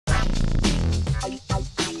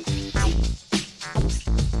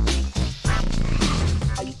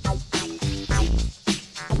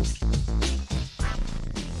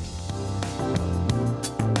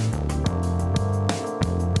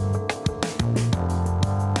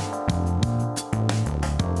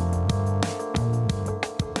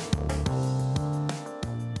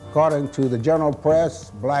According to the general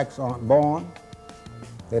press, blacks aren't born,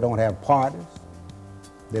 they don't have parties,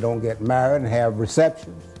 they don't get married and have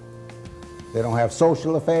receptions, they don't have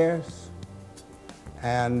social affairs,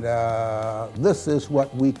 and this is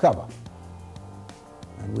what we cover.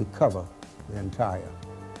 And we cover the entire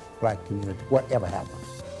black community, whatever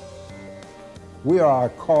happens. We are a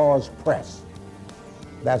cause press.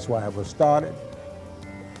 That's why it was started.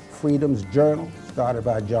 Freedom's Journal, started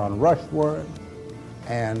by John Rushworth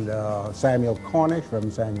and Samuel Cornish.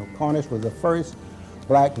 Reverend Samuel Cornish was the first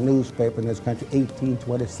black newspaper in this country,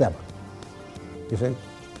 1827. You see?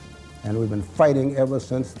 And we've been fighting ever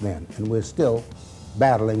since then, and we're still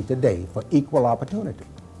battling today for equal opportunity.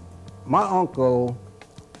 My uncle,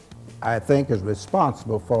 I think, is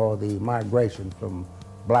responsible for the migration from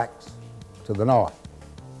blacks to the north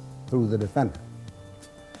through the Defender.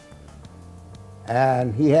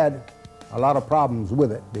 And he had a lot of problems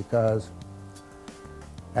with it because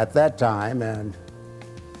at that time, and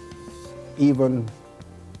even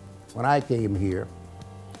when I came here,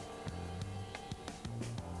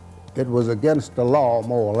 it was against the law,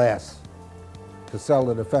 more or less, to sell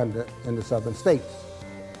the Defender in the southern states.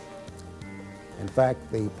 In fact,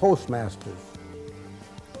 the postmasters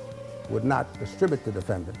would not distribute the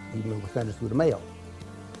Defender, even if it was sent through the mail.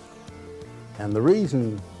 And the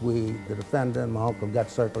reason the Defender and my uncle got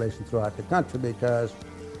circulation throughout the country because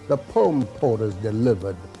the poem porters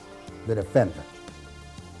delivered the Defender.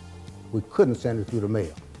 We couldn't send it through the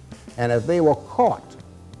mail. And if they were caught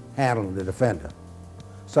handling the Defender,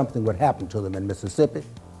 something would happen to them in Mississippi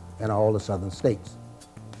and all the southern states.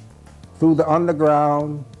 Through the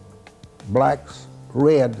underground, blacks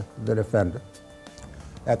read the Defender.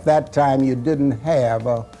 At that time, you didn't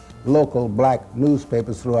have local black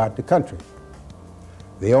newspapers throughout the country.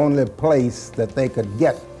 The only place that they could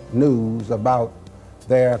get news about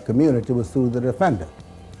their community was through the Defender.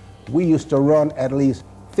 We used to run at least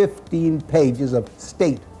 15 pages of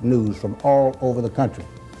state news from all over the country.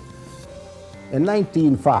 In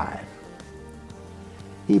 1905,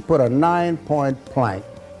 he put a 9-point plank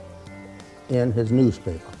in his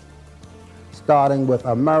newspaper, starting with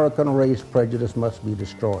American race prejudice must be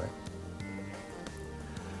destroyed.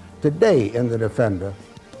 Today in the Defender,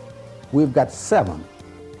 we've got 7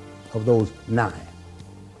 of those 9.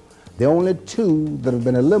 The only 2 that have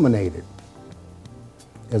been eliminated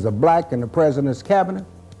is a black in the president's cabinet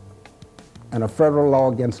and a federal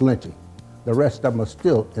law against lynching. The rest of them are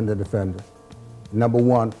still in the Defender. Number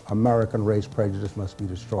 1, American race prejudice must be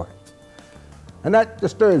destroyed. And that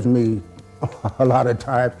disturbs me a lot of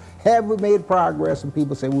times. Have we made progress? And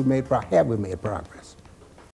people say we've made progress. Have we made progress?